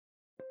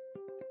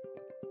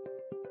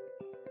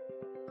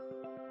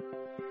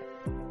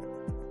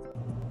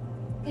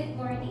Good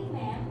morning,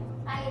 ma'am.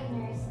 I am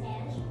Nurse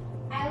Ange.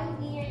 I will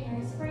be your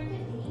nurse for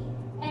today,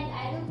 and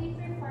I will be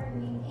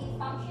performing a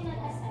functional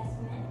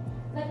assessment.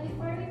 But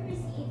before we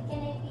proceed, can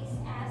I please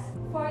ask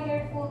for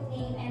your full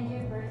name and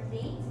your birth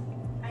date?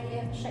 I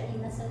am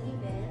Shaina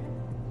Salivel,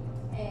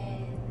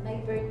 and my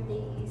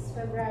birthday is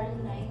February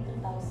 9,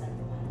 2001.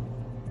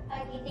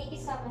 Okay, thank you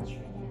so much for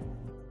that.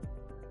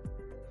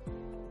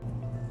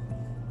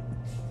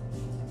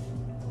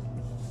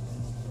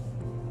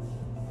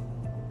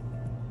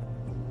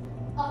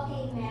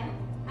 Okay, ma'am.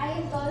 I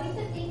am going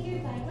to take your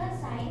vital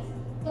signs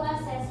to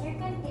assess your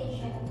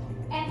condition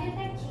and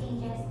detect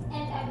changes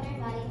and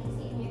abnormalities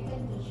in your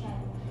condition.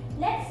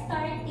 Let's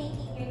start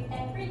taking your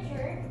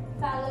temperature,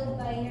 followed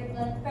by your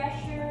blood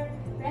pressure,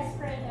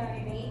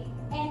 respiratory rate,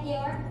 and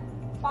your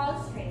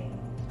pulse rate.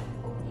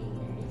 Okay,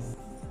 nurse.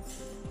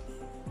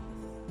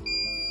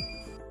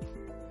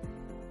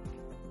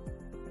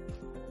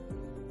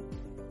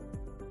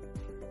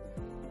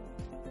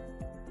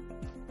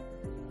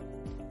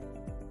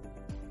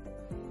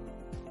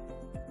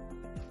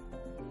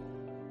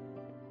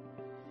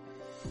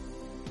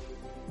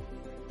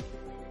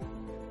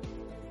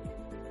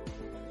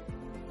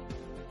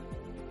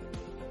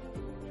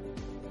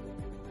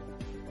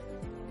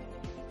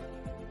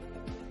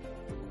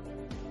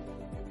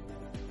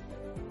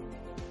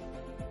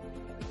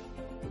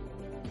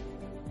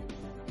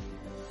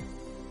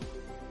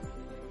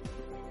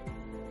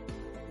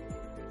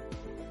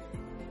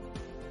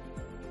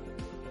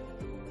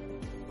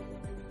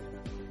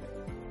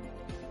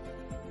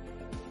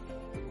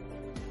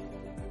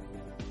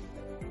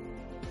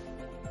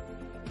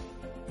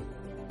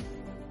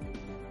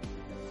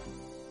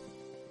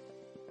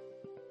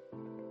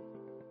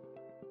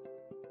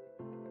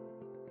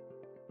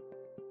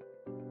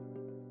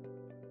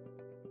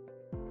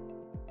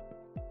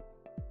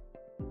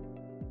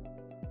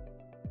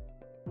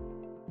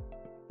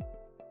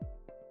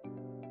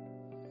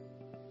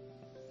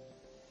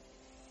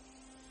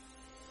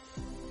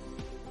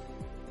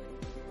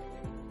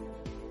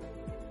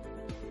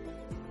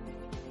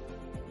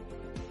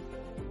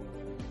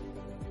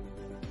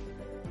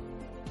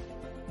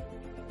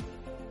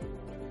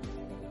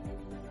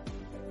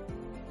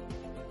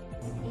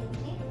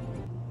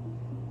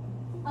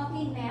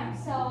 Okay, ma'am.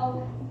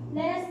 So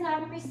let us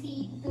now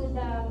proceed to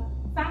the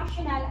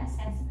functional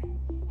assessment.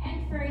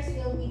 And first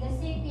will be the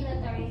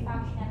circulatory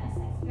functional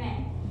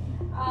assessment.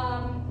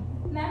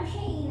 Ma'am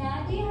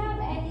Shaina, do you have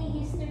any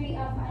history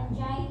of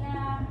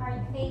angina,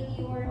 heart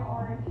failure,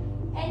 or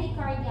any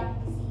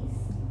cardiac disease?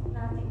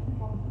 Nothing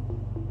po.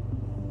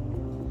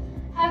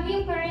 Have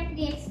you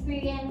currently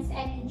experienced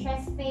any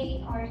chest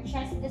pain or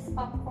chest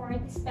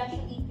discomfort,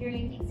 especially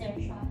during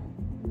exertion?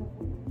 No.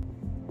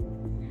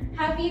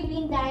 Have you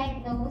been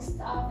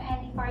diagnosed of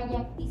any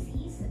cardiac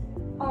disease,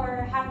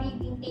 or have you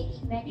been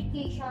taking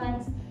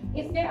medications?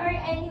 If there are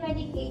any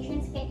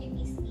medications, can you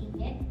please name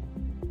it?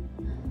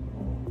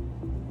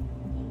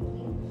 Thank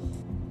you.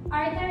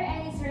 Are there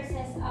any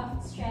sources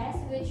of stress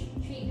which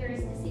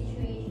triggers the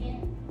situation?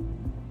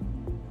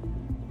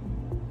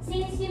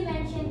 Since you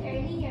mentioned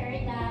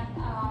earlier that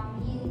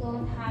you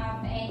don't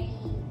have any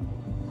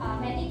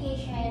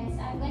medications,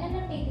 I'm gonna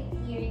notate it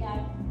here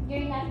that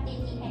you're not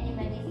taking any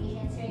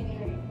medications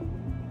regularly.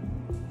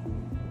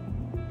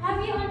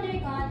 Have you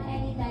undergone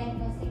any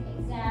diagnostic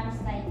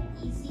exams like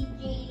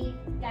ECG,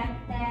 blood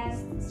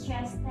test,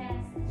 stress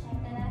test,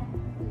 etc.?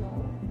 No.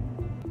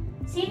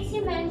 Since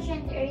you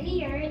mentioned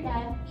earlier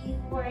that you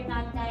were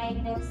not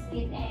diagnosed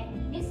with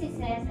any diseases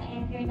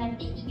and you're not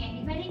taking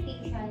any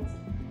medications,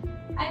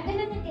 I'm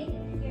gonna notate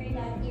it here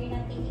that you're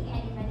not taking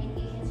any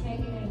medications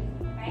regularly,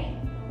 right?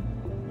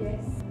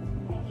 Yes.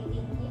 Okay,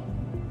 thank you.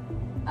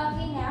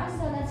 Okay, now,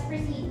 so let's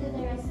proceed to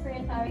the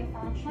respiratory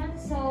function.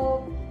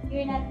 So,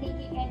 you're not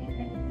taking any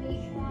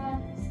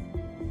medications.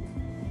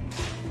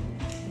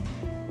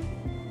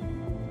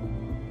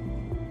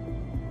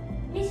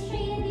 Miss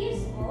Shreya, do you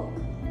smoke?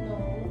 No.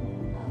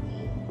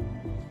 Okay.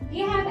 Do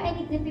you have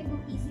any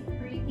difficulties in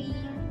breathing?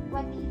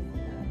 What do you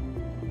feel?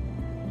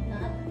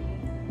 Nothing.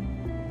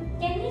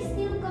 Can you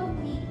still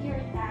complete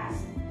your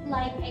task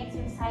like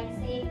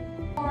exercising?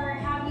 Or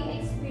have you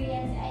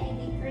experienced any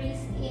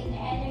decrease in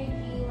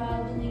energy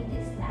while doing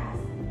this task?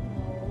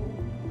 No.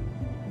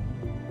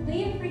 Do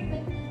you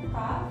frequently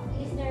cough?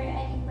 Is there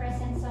any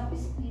presence of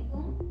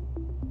sputum?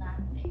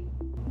 Nothing.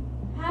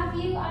 Have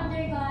you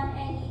undergone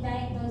any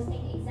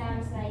diagnostic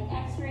exams like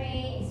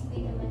X-ray,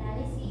 sputum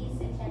analysis,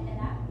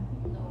 etc.?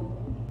 No.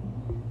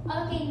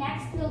 Okay,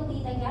 next will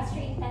be the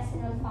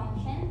gastrointestinal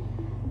function.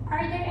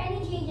 Are there any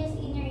changes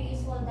in your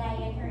usual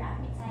diet or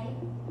appetite?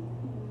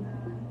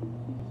 None.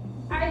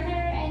 Are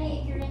there any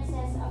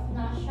occurrences of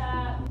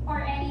nausea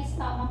or any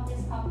stomach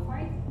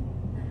discomfort?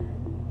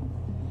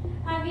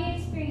 None. Have you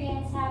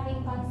experienced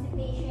having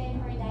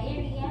constipation or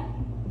diarrhea?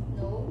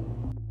 No.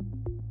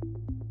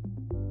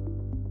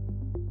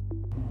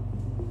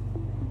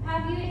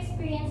 Have you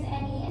experienced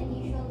any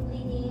unusual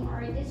bleeding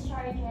or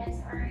discharges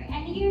or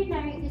any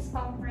urinary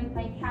discomfort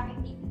like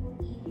having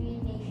difficulty in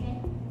urination?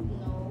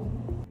 No.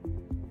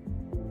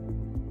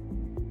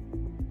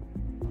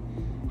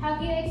 Have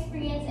you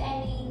experienced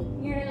any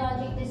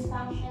neurologic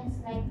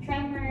dysfunctions like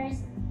tremors,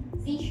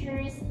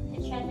 seizures,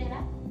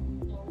 etc.?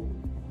 No.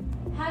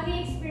 Have you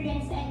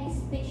experienced any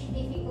speech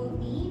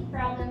difficulty,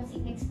 problems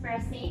in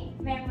expressing,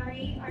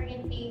 memory,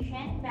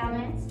 orientation,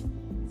 balance,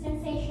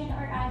 sensation,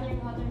 or other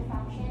motor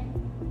function?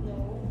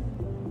 No.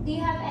 Do you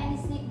have any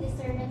sleep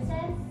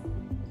disturbances?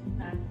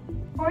 None.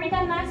 For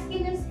the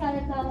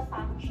musculoskeletal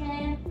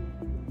function,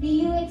 do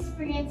you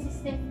experience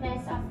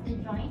stiffness of the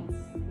joints?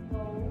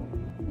 No.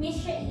 Miss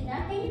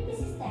Shaina, can you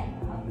please stand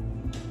up?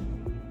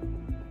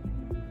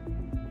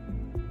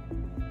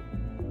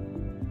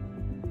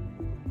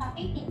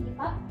 Okay, thank you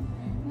po.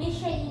 Miss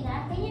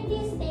Shaina, can you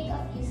please take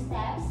a few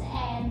steps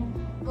and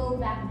go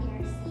back to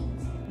your seat?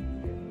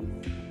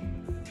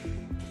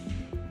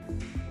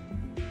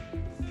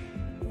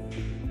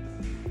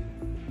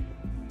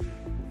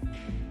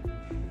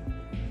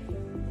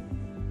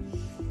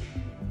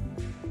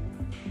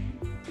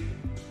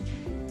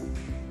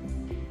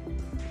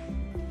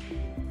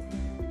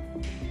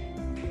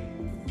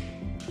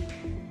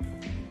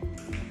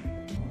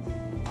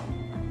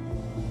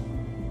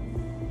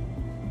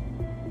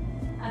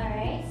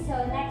 Alright, so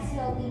next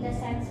will be the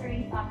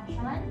sensory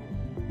function.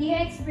 Do you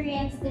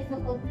experience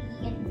difficulty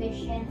in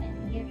vision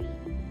and hearing?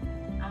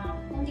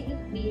 Only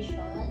in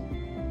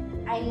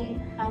vision. I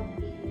have a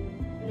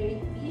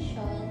blurred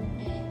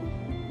vision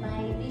and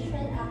my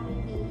visual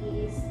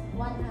acuity is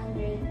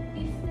 150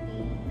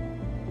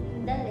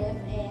 in the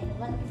left and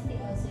 150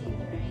 also in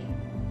the right.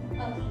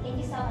 Okay, thank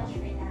you so much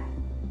for that.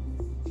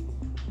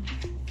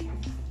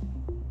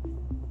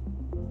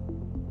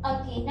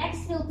 Okay,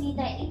 next will be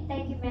the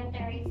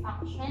integumentary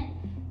function.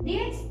 Do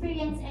you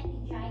experience any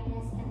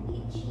dryness and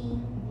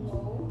itching?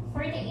 No.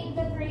 For the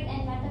endocrine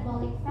and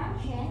metabolic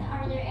function,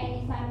 are there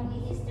any family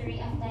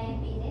history of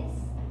diabetes?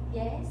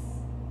 Yes.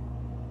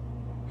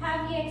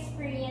 Have you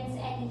experienced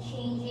any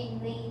change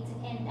in weight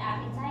and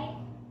appetite?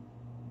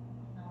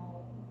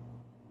 No.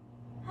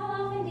 How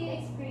often do you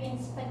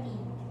experience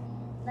fatigue?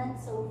 None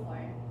so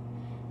far.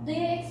 Do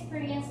you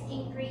experience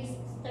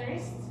increased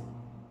thirst?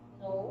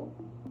 No.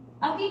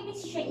 Okay,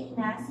 Ms.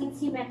 Shaina,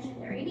 since you mentioned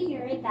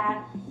earlier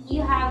that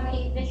you have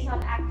a visual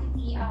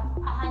acuity of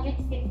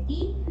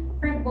 150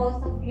 for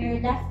both of your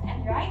left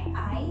and right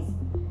eyes,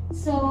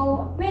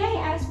 so may I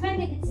ask,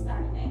 when did it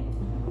start?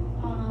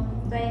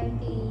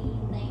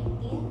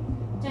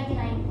 2019.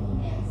 2019.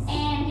 Yes.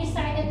 And you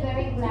started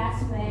wearing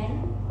glass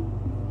when?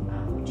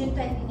 June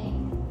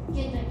 2019.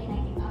 June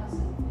 2019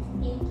 also.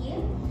 Thank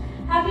you.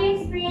 Have you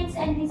experienced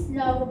any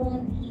slow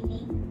wound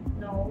healing?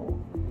 No.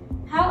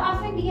 How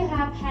often do you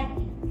have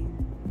headache?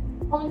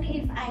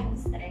 Only if I'm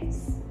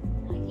stressed.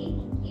 Okay,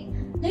 thank you.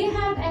 Do you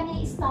have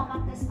any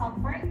stomach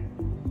discomfort?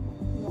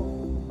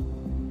 No.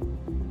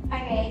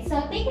 Okay,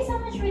 so thank you so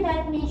much for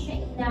that, Miss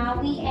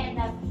Shaina. We end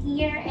up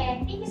here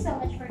and thank you so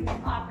much for your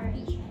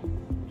cooperation.